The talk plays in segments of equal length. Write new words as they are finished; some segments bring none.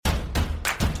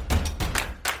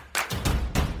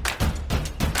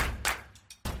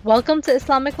Welcome to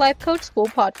Islamic Life Coach School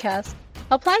podcast.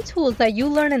 Apply tools that you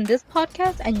learn in this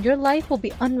podcast and your life will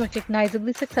be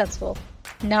unrecognizably successful.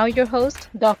 Now your host,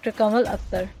 Dr. Kamal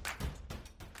Akhtar.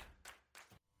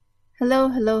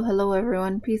 Hello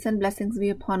everyone. Peace and blessings be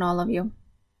upon all of you.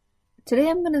 Today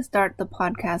I'm going to start the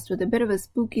podcast with a bit of a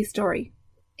spooky story.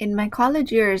 In my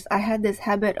college years, I had this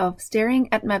habit of staring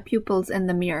at my pupils in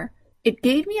the mirror. It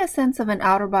gave me a sense of an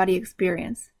outer body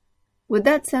experience. With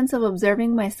that sense of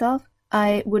observing myself,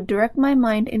 I would direct my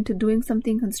mind into doing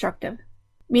something constructive.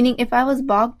 Meaning if I was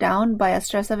bogged down by a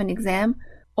stress of an exam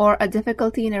or a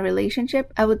difficulty in a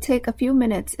relationship, I would take a few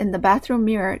minutes in the bathroom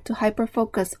mirror to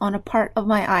hyper-focus on a part of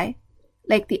my eye,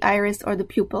 like the iris or the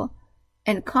pupil,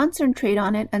 and concentrate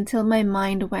on it until my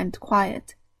mind went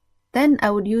quiet. Then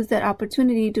I would use that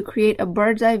opportunity to create a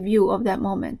bird's eye view of that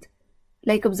moment,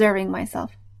 like observing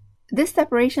myself. This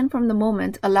separation from the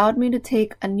moment allowed me to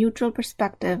take a neutral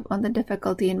perspective on the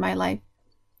difficulty in my life,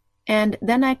 and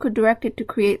then I could direct it to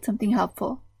create something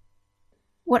helpful.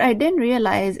 What I didn't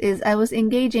realize is I was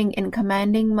engaging in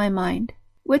commanding my mind,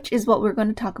 which is what we're going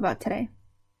to talk about today.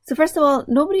 So first of all,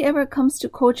 nobody ever comes to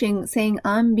coaching saying,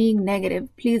 "I'm being negative,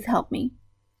 please help me."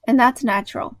 And that's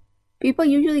natural. People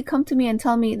usually come to me and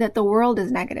tell me that the world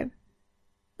is negative,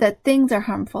 that things are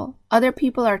harmful, other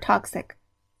people are toxic,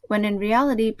 when in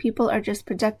reality, people are just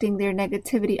projecting their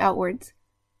negativity outwards.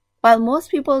 While most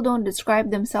people don't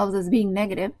describe themselves as being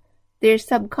negative, their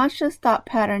subconscious thought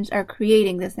patterns are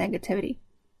creating this negativity.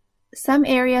 Some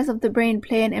areas of the brain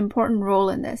play an important role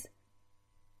in this.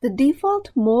 The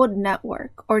default mode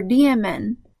network, or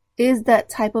DMN, is that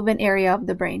type of an area of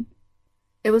the brain.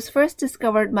 It was first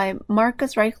discovered by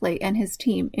Marcus Reichley and his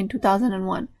team in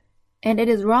 2001. And it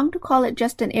is wrong to call it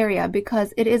just an area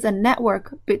because it is a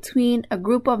network between a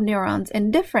group of neurons in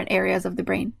different areas of the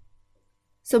brain.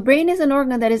 So brain is an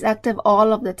organ that is active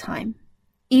all of the time,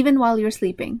 even while you're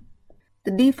sleeping.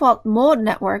 The default mode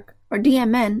network, or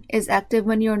DMN, is active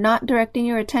when you're not directing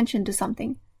your attention to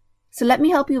something. So let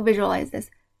me help you visualize this.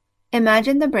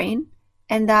 Imagine the brain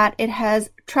and that it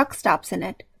has truck stops in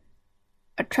it.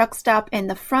 A truck stop in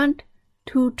the front,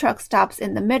 2 truck stops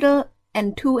in the middle,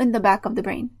 and 2 in the back of the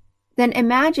brain. Then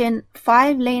imagine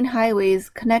 5-lane highways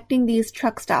connecting these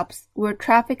truck stops where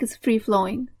traffic is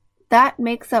free-flowing. That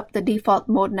makes up the default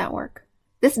mode network.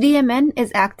 This DMN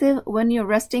is active when you're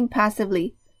resting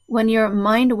passively, when your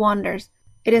mind wanders.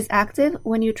 It is active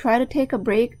when you try to take a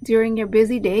break during your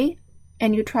busy day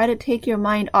and you try to take your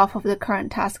mind off of the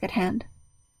current task at hand.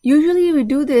 Usually we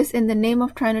do this in the name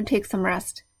of trying to take some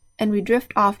rest, and we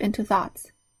drift off into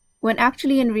thoughts, when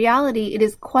actually in reality it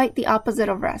is quite the opposite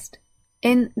of rest.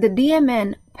 In the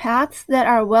DMN, paths that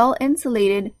are well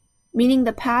insulated, meaning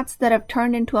the paths that have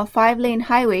turned into a 5-lane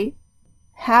highway,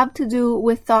 have to do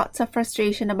with thoughts of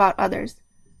frustration about others.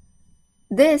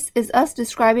 This is us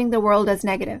describing the world as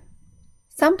negative.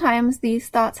 Sometimes these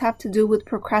thoughts have to do with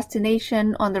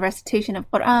procrastination on the recitation of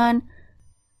Quran,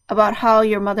 about how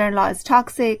your mother-in-law is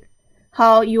toxic,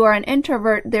 how you are an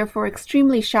introvert, therefore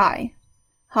extremely shy,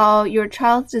 how your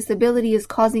child's disability is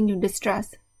causing you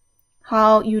distress,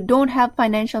 how you don't have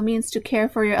financial means to care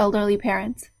for your elderly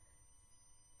parents.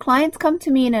 Clients come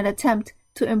to me in an attempt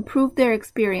to improve their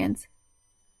experience,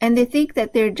 and they think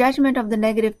that their judgment of the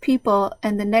negative people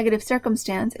and the negative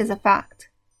circumstance is a fact.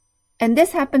 And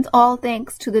this happens all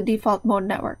thanks to the default mode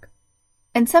network.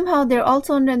 And somehow they're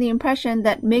also under the impression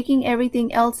that making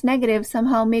everything else negative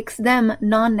somehow makes them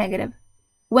non-negative,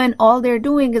 when all they're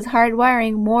doing is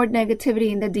hardwiring more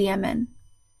negativity in the DMN.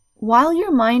 While your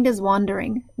mind is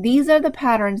wandering, these are the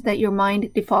patterns that your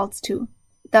mind defaults to,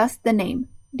 thus the name,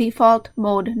 default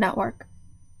mode network.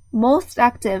 Most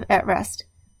active at rest,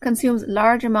 consumes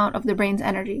large amount of the brain's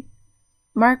energy.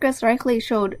 Marcus Reichley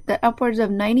showed that upwards of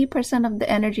 90% of the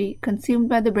energy consumed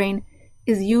by the brain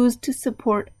is used to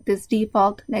support this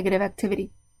default negative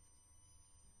activity.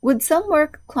 With some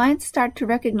work, clients start to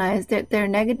recognize that their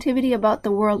negativity about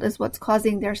the world is what's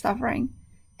causing their suffering.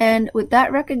 And with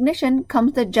that recognition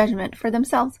comes the judgment for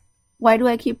themselves. Why do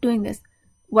I keep doing this?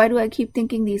 Why do I keep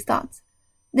thinking these thoughts?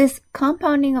 This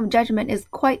compounding of judgment is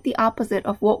quite the opposite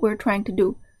of what we're trying to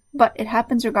do, but it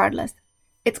happens regardless.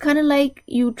 It's kind of like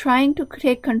you trying to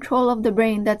take control of the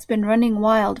brain that's been running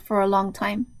wild for a long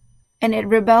time, and it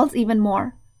rebels even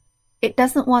more. It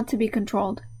doesn't want to be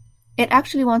controlled. It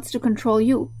actually wants to control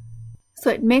you.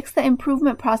 So it makes the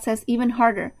improvement process even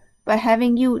harder by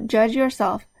having you judge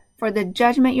yourself for the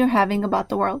judgment you're having about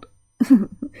the world.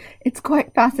 It's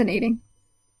quite fascinating.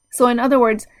 So in other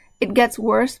words, it gets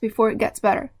worse before it gets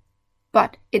better.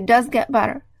 But it does get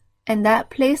better. And that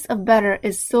place of better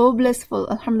is so blissful,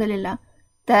 alhamdulillah,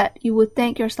 that you would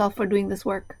thank yourself for doing this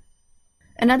work.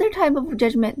 Another type of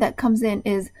judgment that comes in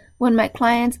is when my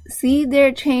clients see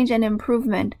their change and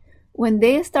improvement, when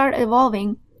they start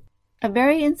evolving. A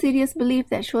very insidious belief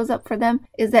that shows up for them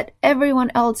is that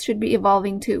everyone else should be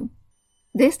evolving too.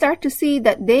 They start to see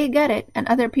that they get it and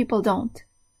other people don't.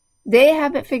 They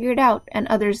have it figured out and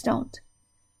others don't.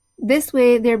 This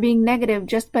way, they're being negative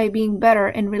just by being better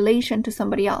in relation to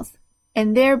somebody else,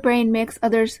 and their brain makes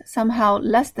others somehow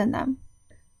less than them.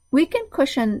 We can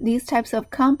cushion these types of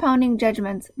compounding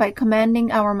judgments by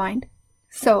commanding our mind.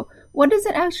 So, what does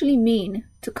it actually mean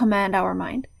to command our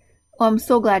mind? Oh, I'm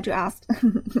so glad you asked,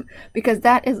 because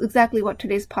that is exactly what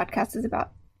today's podcast is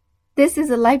about. This is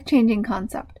a life-changing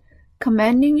concept.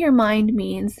 Commanding your mind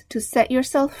means to set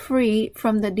yourself free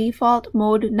from the default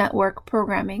mode network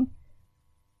programming.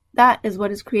 That is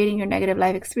what is creating your negative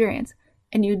life experience,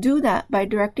 and you do that by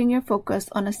directing your focus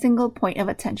on a single point of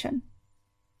attention.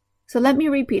 So let me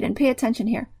repeat and pay attention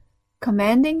here.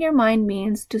 Commanding your mind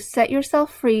means to set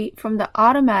yourself free from the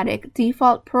automatic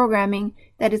default programming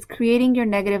that is creating your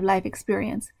negative life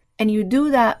experience. And you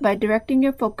do that by directing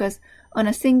your focus on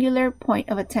a singular point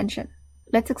of attention.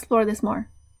 Let's explore this more.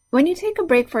 When you take a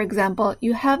break, for example,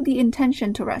 you have the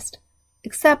intention to rest.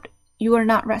 Except you are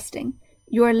not resting.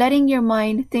 You are letting your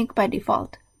mind think by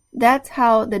default. That's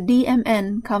how the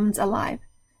DMN comes alive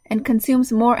and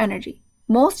consumes more energy.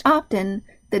 Most often,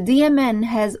 the DMN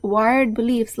has wired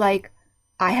beliefs like,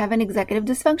 I have an executive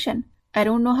dysfunction. I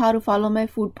don't know how to follow my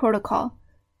food protocol.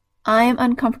 I am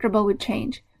uncomfortable with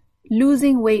change.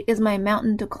 Losing weight is my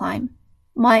mountain to climb.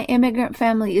 My immigrant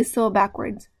family is so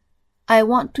backwards. I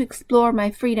want to explore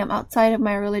my freedom outside of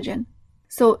my religion.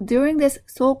 So during this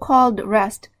so-called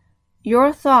rest,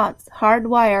 your thoughts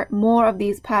hardwire more of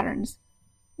these patterns.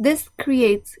 This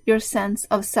creates your sense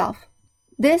of self.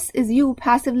 This is you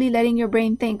passively letting your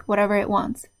brain think whatever it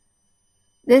wants.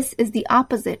 This is the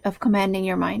opposite of commanding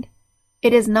your mind.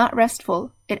 It is not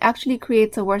restful. It actually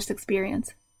creates a worse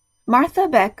experience. Martha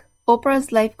Beck,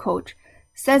 Oprah's life coach,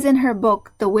 says in her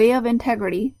book, The Way of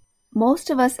Integrity,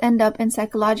 most of us end up in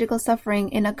psychological suffering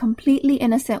in a completely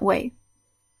innocent way.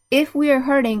 If we are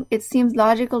hurting, it seems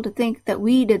logical to think that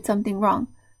we did something wrong,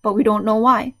 but we don't know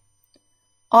why.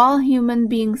 All human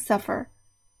beings suffer,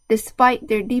 despite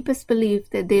their deepest belief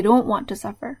that they don't want to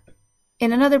suffer.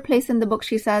 In another place in the book,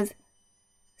 she says,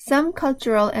 some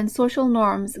cultural and social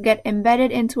norms get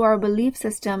embedded into our belief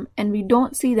system and we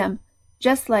don't see them,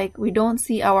 just like we don't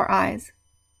see our eyes.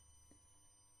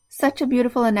 Such a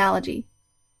beautiful analogy.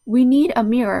 We need a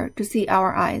mirror to see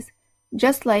our eyes,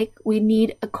 just like we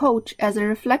need a coach as a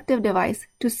reflective device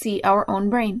to see our own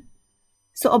brain.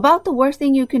 So about the worst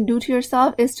thing you can do to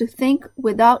yourself is to think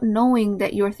without knowing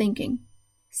that you're thinking,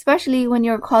 especially when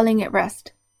you're calling it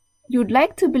rest. You'd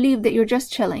like to believe that you're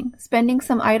just chilling, spending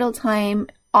some idle time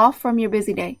off from your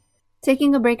busy day,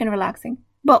 taking a break and relaxing.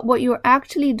 But what you're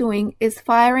actually doing is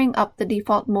firing up the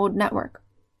default mode network.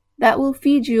 That will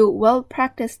feed you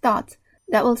well-practiced thoughts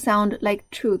that will sound like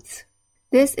truths.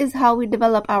 This is how we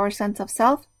develop our sense of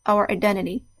self, our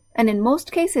identity, and in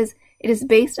most cases, it is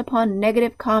based upon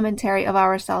negative commentary of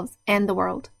ourselves and the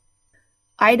world.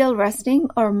 Idle resting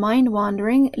or mind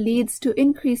wandering leads to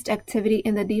increased activity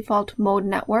in the default mode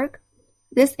network.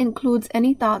 This includes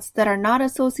any thoughts that are not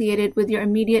associated with your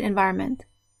immediate environment,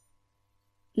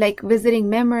 like visiting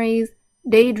memories,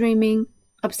 daydreaming,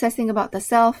 obsessing about the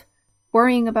self,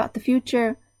 worrying about the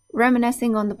future,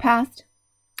 reminiscing on the past.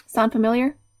 Sound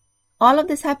familiar? All of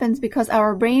this happens because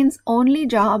our brain's only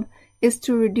job is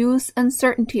to reduce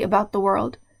uncertainty about the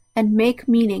world and make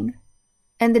meaning.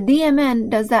 And the DMN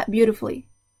does that beautifully.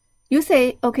 You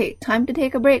say, okay, time to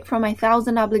take a break from my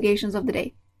 1,000 obligations of the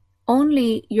day.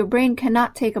 Only your brain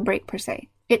cannot take a break per se.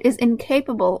 It is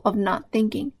incapable of not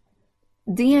thinking.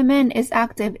 DMN is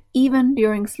active even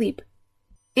during sleep.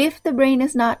 If the brain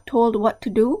is not told what to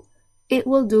do, it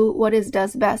will do what it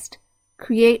does best,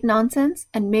 create nonsense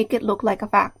and make it look like a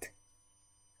fact.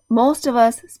 Most of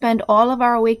us spend all of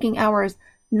our waking hours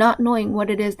not knowing what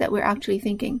it is that we're actually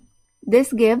thinking.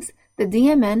 This gives the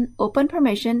DMN open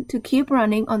permission to keep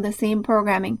running on the same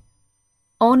programming.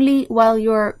 Only while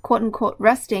you're quote-unquote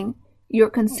resting, you're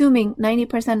consuming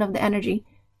 90% of the energy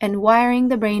and wiring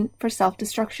the brain for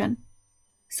self-destruction.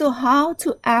 So how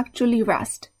to actually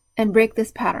rest and break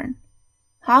this pattern?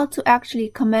 How to actually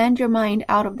command your mind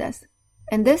out of this?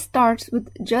 And this starts with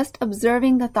just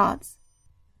observing the thoughts.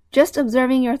 Just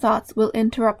observing your thoughts will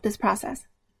interrupt this process.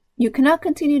 You cannot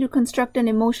continue to construct an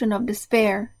emotion of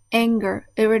despair, anger,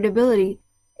 irritability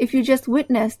if you just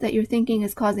witness that your thinking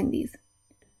is causing these.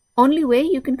 Only way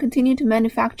you can continue to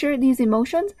manufacture these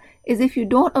emotions is if you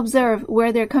don't observe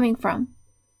where they're coming from.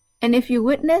 And if you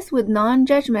witness with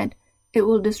non-judgment, it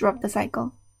will disrupt the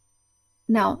cycle.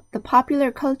 Now, the popular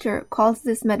culture calls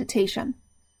this meditation.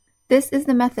 This is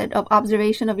the method of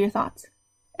observation of your thoughts.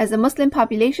 As a Muslim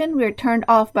population, we are turned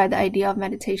off by the idea of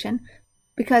meditation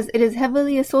because it is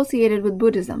heavily associated with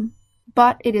Buddhism,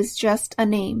 but it is just a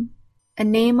name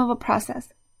of a process.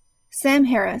 Sam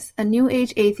Harris, a New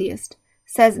Age atheist,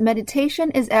 says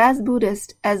meditation is as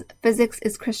Buddhist as physics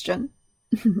is Christian.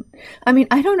 I mean,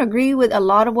 I don't agree with a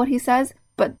lot of what he says,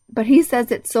 but he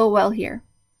says it so well here.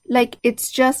 Like,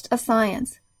 it's just a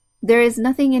science. There is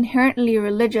nothing inherently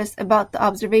religious about the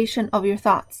observation of your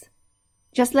thoughts.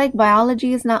 Just like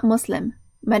biology is not Muslim,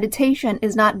 meditation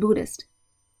is not Buddhist.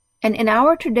 And in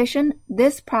our tradition,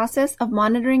 this process of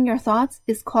monitoring your thoughts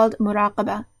is called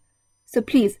muraqabah. So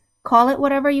please, call it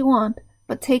whatever you want,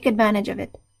 but take advantage of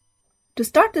it. To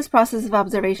start this process of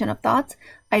observation of thoughts,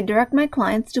 I direct my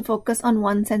clients to focus on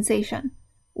one sensation,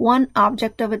 one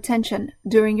object of attention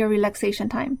during your relaxation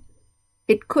time.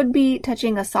 It could be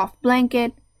touching a soft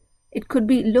blanket. It could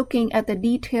be looking at the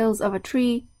details of a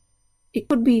tree. It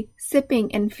could be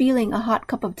sipping and feeling a hot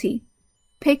cup of tea.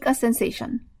 Pick a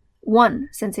sensation, one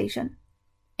sensation.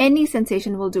 Any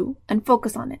sensation will do, and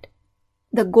focus on it.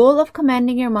 The goal of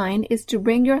commanding your mind is to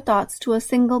bring your thoughts to a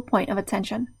single point of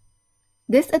attention.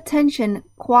 This attention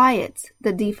quiets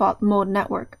the default mode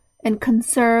network and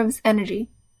conserves energy.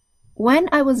 When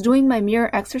I was doing my mirror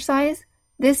exercise,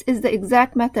 this is the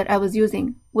exact method I was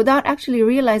using without actually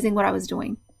realizing what I was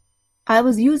doing. I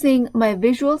was using my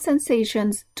visual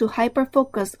sensations to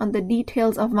hyper-focus on the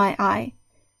details of my eye.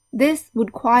 This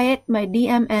would quiet my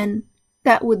DMN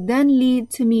that would then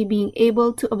lead to me being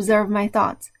able to observe my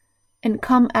thoughts and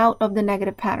come out of the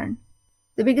negative pattern.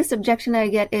 The biggest objection I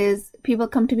get is people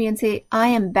come to me and say, I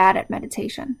am bad at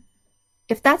meditation.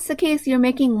 If that's the case, you're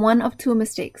making one of two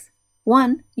mistakes.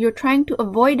 One, you're trying to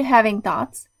avoid having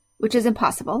thoughts, which is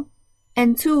impossible.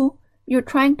 And two, you're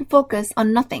trying to focus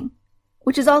on nothing,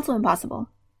 which is also impossible.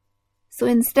 So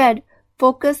instead,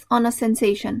 focus on a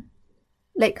sensation,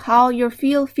 like how your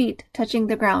feet touching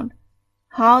the ground,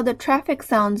 how the traffic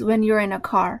sounds when you're in a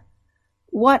car.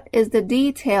 What is the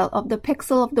detail of the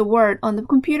pixel of the word on the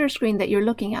computer screen that you're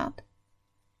looking at?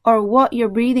 Or what your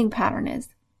breathing pattern is.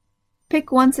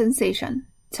 Pick one sensation,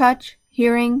 touch,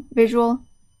 hearing, visual,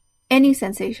 any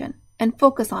sensation, and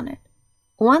focus on it.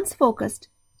 Once focused,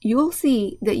 you'll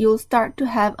see that you'll start to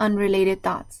have unrelated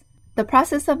thoughts. The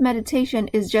process of meditation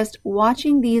is just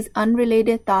watching these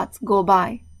unrelated thoughts go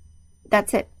by.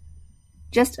 That's it.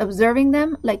 Just observing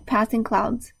them like passing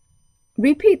clouds.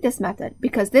 Repeat this method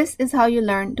because this is how you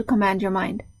learn to command your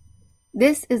mind.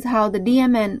 This is how the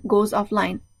DMN goes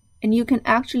offline and you can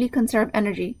actually conserve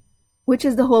energy, which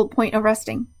is the whole point of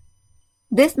resting.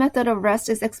 This method of rest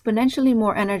is exponentially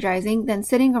more energizing than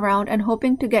sitting around and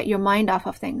hoping to get your mind off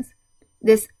of things.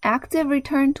 This active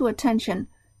return to attention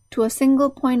to a single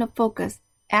point of focus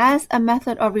as a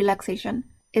method of relaxation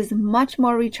is much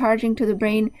more recharging to the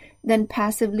brain than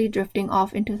passively drifting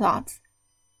off into thoughts.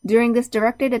 During this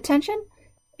directed attention,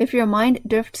 if your mind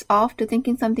drifts off to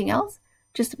thinking something else,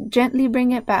 just gently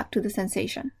bring it back to the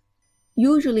sensation.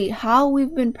 Usually, how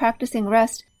we've been practicing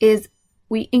rest is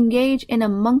we engage in a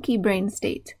monkey brain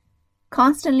state,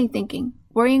 constantly thinking,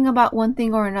 worrying about one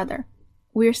thing or another.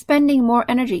 We're spending more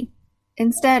energy.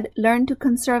 Instead, learn to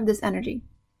conserve this energy.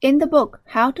 In the book,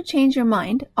 How to Change Your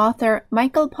Mind, author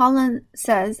Michael Pollan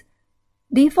says,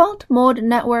 default mode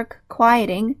network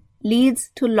quieting leads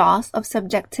to loss of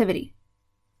subjectivity.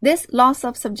 This loss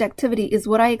of subjectivity is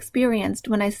what I experienced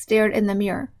when I stared in the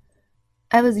mirror.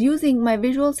 I was using my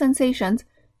visual sensations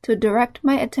to direct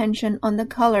my attention on the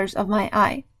colors of my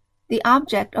eye, the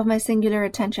object of my singular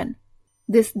attention.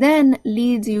 This then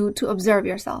leads you to observe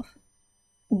yourself.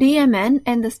 DMN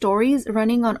and the stories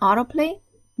running on autoplay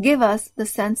give us the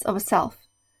sense of a self.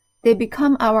 They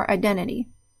become our identity.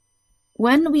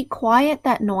 When we quiet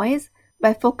that noise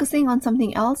by focusing on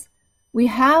something else, we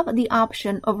have the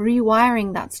option of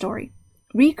rewiring that story,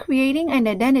 recreating an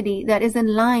identity that is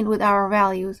in line with our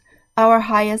values, our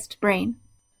highest brain.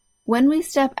 When we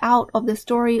step out of the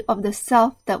story of the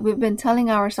self that we've been telling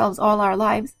ourselves all our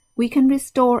lives, we can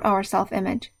restore our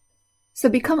self-image. So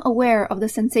become aware of the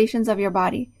sensations of your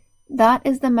body. That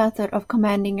is the method of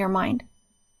commanding your mind.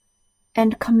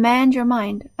 And command your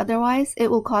mind, otherwise it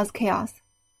will cause chaos.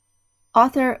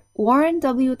 Author Warren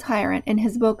W. Tyrant, in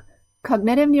his book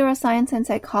Cognitive Neuroscience and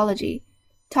Psychology,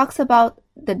 talks about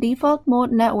the default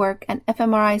mode network and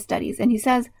fMRI studies, and he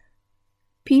says,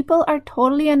 people are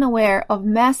totally unaware of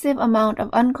massive amount of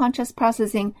unconscious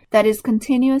processing that is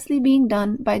continuously being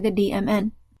done by the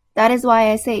DMN. That is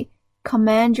why I say,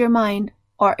 command your mind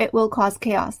or it will cause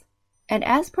chaos. And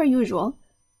as per usual,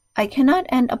 I cannot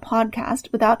end a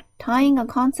podcast without tying a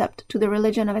concept to the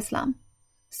religion of Islam.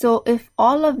 So if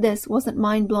all of this wasn't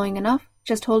mind-blowing enough,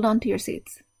 just hold on to your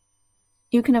seats.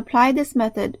 You can apply this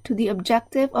method to the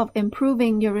objective of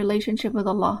improving your relationship with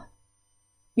Allah.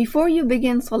 Before you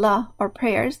begin salah or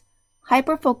prayers,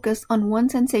 hyper-focus on one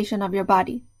sensation of your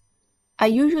body. I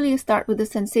usually start with the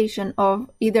sensation of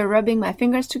either rubbing my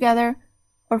fingers together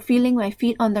or feeling my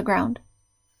feet on the ground.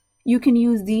 You can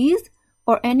use these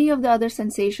or any of the other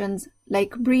sensations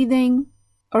like breathing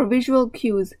or visual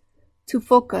cues to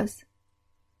focus.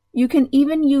 You can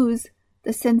even use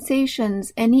the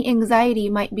sensations any anxiety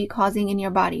might be causing in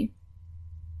your body.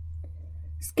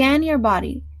 Scan your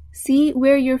body, see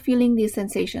where you're feeling these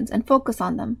sensations, and focus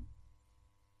on them.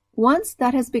 Once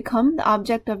that has become the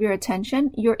object of your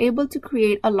attention, you're able to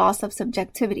create a loss of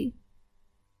subjectivity.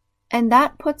 And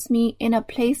that puts me in a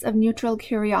place of neutral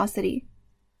curiosity,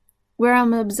 where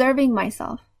I'm observing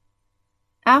myself.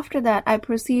 After that, I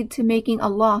proceed to making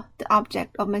Allah the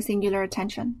object of my singular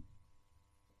attention.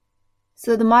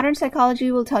 So the modern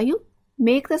psychology will tell you,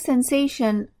 make the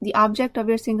sensation the object of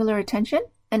your singular attention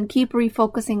and keep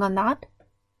refocusing on that.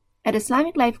 At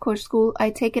Islamic Life Coach School,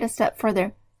 I take it a step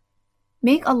further.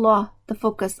 Make Allah the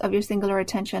focus of your singular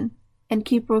attention and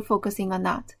keep refocusing on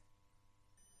that.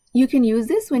 You can use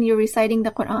this when you're reciting the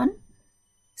Quran.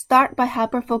 Start by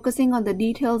hyper-focusing on the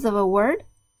details of a word.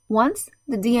 Once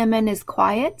the DMN is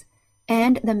quiet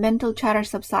and the mental chatter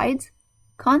subsides,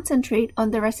 concentrate on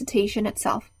the recitation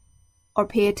itself, or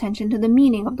pay attention to the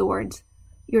meaning of the words,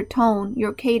 your tone,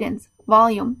 your cadence,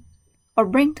 volume, or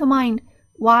bring to mind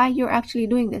why you're actually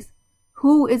doing this.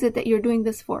 Who is it that you're doing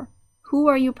this for? Who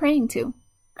are you praying to?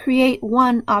 Create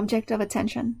one object of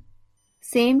attention.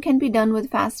 Same can be done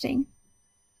with fasting.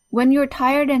 When you're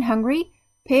tired and hungry,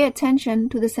 pay attention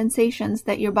to the sensations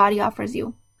that your body offers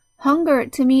you. Hunger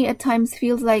to me at times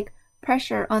feels like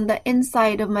pressure on the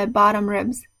inside of my bottom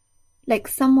ribs, like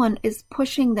someone is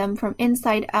pushing them from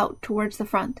inside out towards the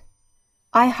front.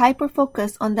 I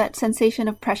hyper-focus on that sensation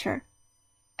of pressure.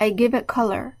 I give it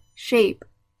color, shape,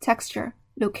 texture,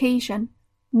 location,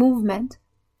 movement.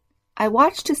 I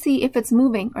watch to see if it's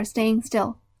moving or staying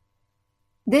still.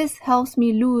 This helps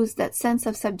me lose that sense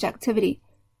of subjectivity.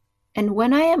 And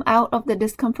when I am out of the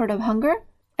discomfort of hunger,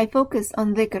 I focus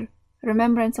on dhikr,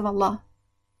 remembrance of Allah,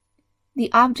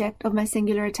 the object of my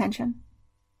singular attention.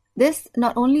 This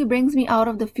not only brings me out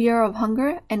of the fear of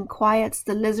hunger and quiets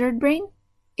the lizard brain,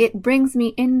 it brings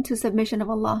me into submission of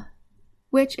Allah,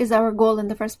 which is our goal in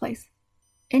the first place.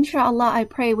 Insha'Allah, I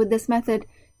pray with this method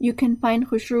you can find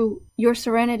khushu, your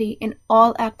serenity in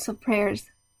all acts of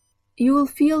prayers. You will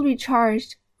feel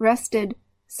recharged, rested,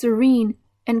 serene,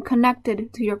 and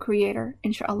connected to your Creator,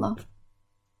 insha'Allah.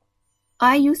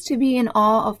 I used to be in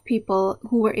awe of people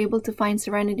who were able to find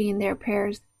serenity in their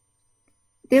prayers.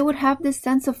 They would have this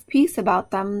sense of peace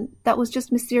about them that was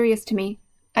just mysterious to me.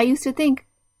 I used to think,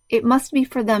 it must be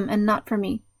for them and not for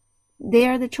me. They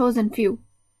are the chosen few.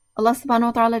 Allah subhanahu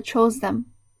wa ta'ala chose them.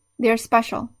 They are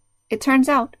special. It turns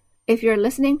out, if you're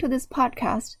listening to this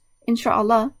podcast,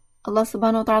 insha'Allah, Allah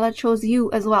subhanahu wa ta'ala chose you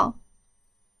as well.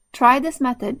 Try this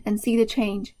method and see the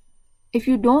change. If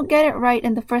you don't get it right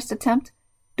in the first attempt,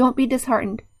 don't be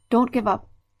disheartened. Don't give up.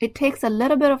 It takes a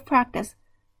little bit of practice,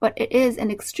 but it is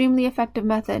an extremely effective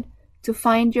method to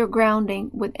find your grounding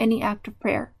with any act of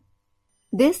prayer.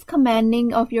 This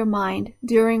commanding of your mind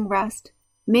during rest,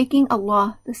 making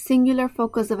Allah the singular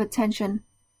focus of attention,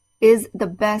 is the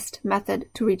best method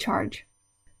to recharge.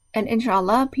 And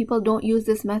inshallah, people don't use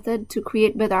this method to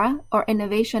create bid'ah or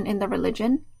innovation in the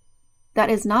religion. That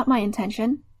is not my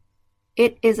intention.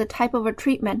 It is a type of a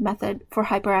treatment method for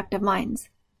hyperactive minds.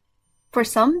 For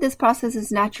some, this process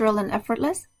is natural and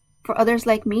effortless. For others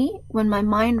like me, when my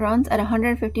mind runs at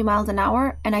 150 miles an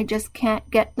hour and I just can't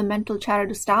get the mental chatter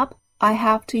to stop, I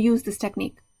have to use this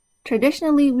technique.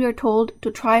 Traditionally, we are told to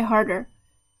try harder.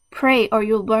 Pray or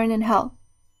you'll burn in hell.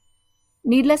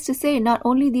 Needless to say, not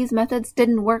only these methods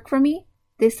didn't work for me,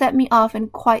 they set me off in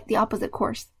quite the opposite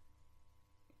course.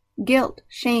 Guilt,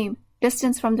 shame,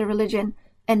 distance from the religion,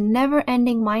 and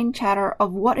never-ending mind chatter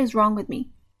of what is wrong with me.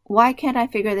 Why can't I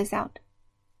figure this out?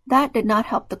 That did not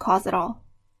help the cause at all.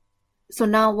 So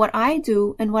now what I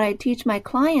do and what I teach my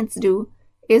clients do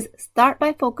is start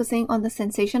by focusing on the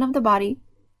sensation of the body.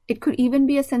 It could even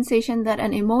be a sensation that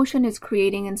an emotion is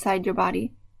creating inside your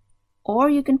body. Or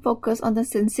you can focus on the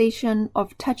sensation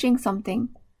of touching something,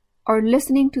 or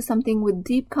listening to something with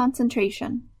deep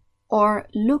concentration, or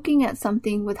looking at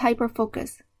something with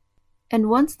hyper-focus. And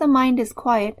once the mind is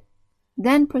quiet,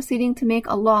 then proceeding to make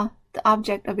Allah the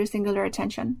object of your singular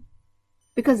attention.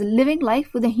 Because living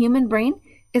life with a human brain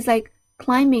is like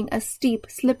climbing a steep,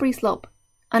 slippery slope.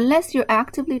 Unless you're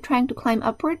actively trying to climb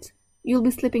upwards, you'll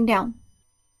be slipping down.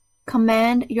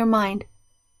 Command your mind.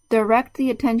 Direct the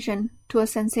attention to a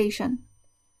sensation.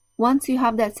 Once you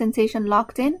have that sensation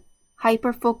locked in,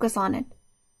 hyper-focus on it.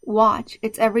 Watch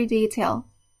its every detail.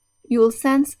 You will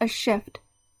sense a shift,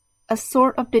 a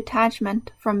sort of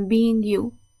detachment from being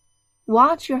you.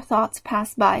 Watch your thoughts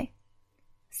pass by.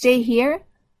 Stay here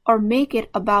or make it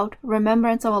about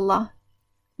remembrance of Allah.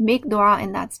 Make dua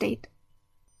in that state.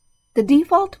 The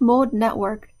default mode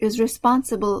network is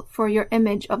responsible for your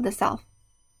image of the self.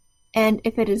 And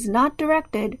if it is not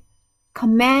directed,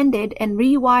 commanded, and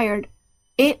rewired,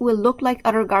 it will look like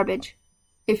utter garbage.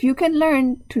 If you can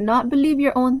learn to not believe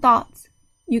your own thoughts,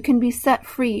 you can be set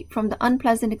free from the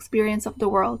unpleasant experience of the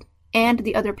world and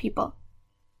the other people,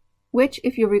 which,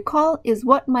 if you recall, is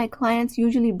what my clients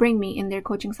usually bring me in their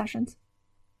coaching sessions.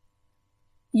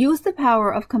 Use the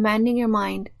power of commanding your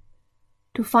mind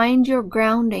to find your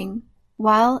grounding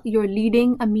while you're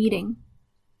leading a meeting,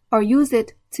 or use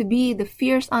it to be the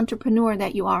fierce entrepreneur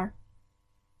that you are,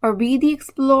 or be the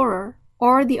explorer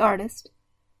or the artist.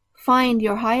 Find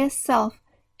your highest self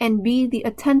and be the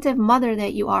attentive mother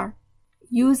that you are.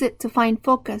 Use it to find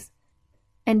focus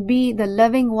and be the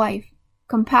loving wife,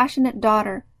 compassionate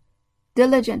daughter,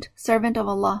 diligent servant of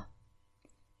Allah.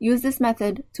 Use this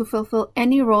method to fulfill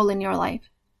any role in your life.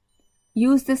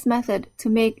 Use this method to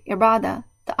make ibadah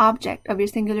the object of your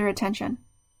singular attention.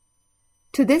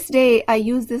 To this day, I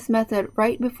use this method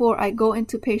right before I go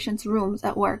into patients' rooms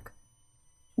at work.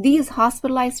 These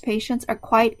hospitalized patients are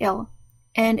quite ill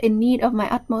and in need of my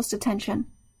utmost attention.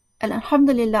 And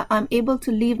alhamdulillah, I'm able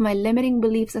to leave my limiting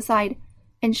beliefs aside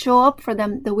and show up for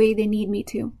them the way they need me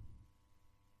to.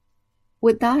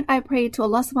 With that, I pray to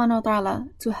Allah subhanahu wa ta'ala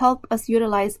to help us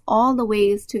utilize all the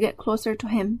ways to get closer to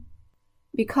Him.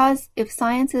 Because if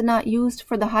science is not used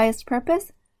for the highest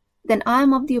purpose, then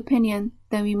I'm of the opinion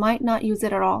that we might not use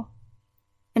it at all.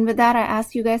 And with that, I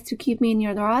ask you guys to keep me in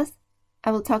your du'as.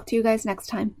 I will talk to you guys next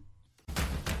time.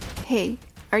 Hey,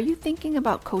 are you thinking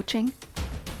about coaching?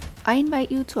 I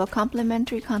invite you to a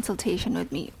complimentary consultation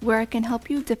with me where I can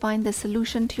help you define the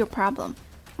solution to your problem,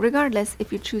 regardless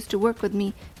if you choose to work with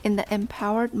me in the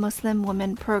Empowered Muslim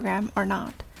Women program or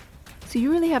not. So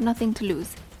you really have nothing to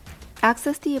lose.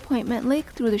 Access the appointment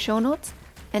link through the show notes,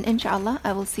 and inshallah,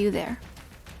 I will see you there.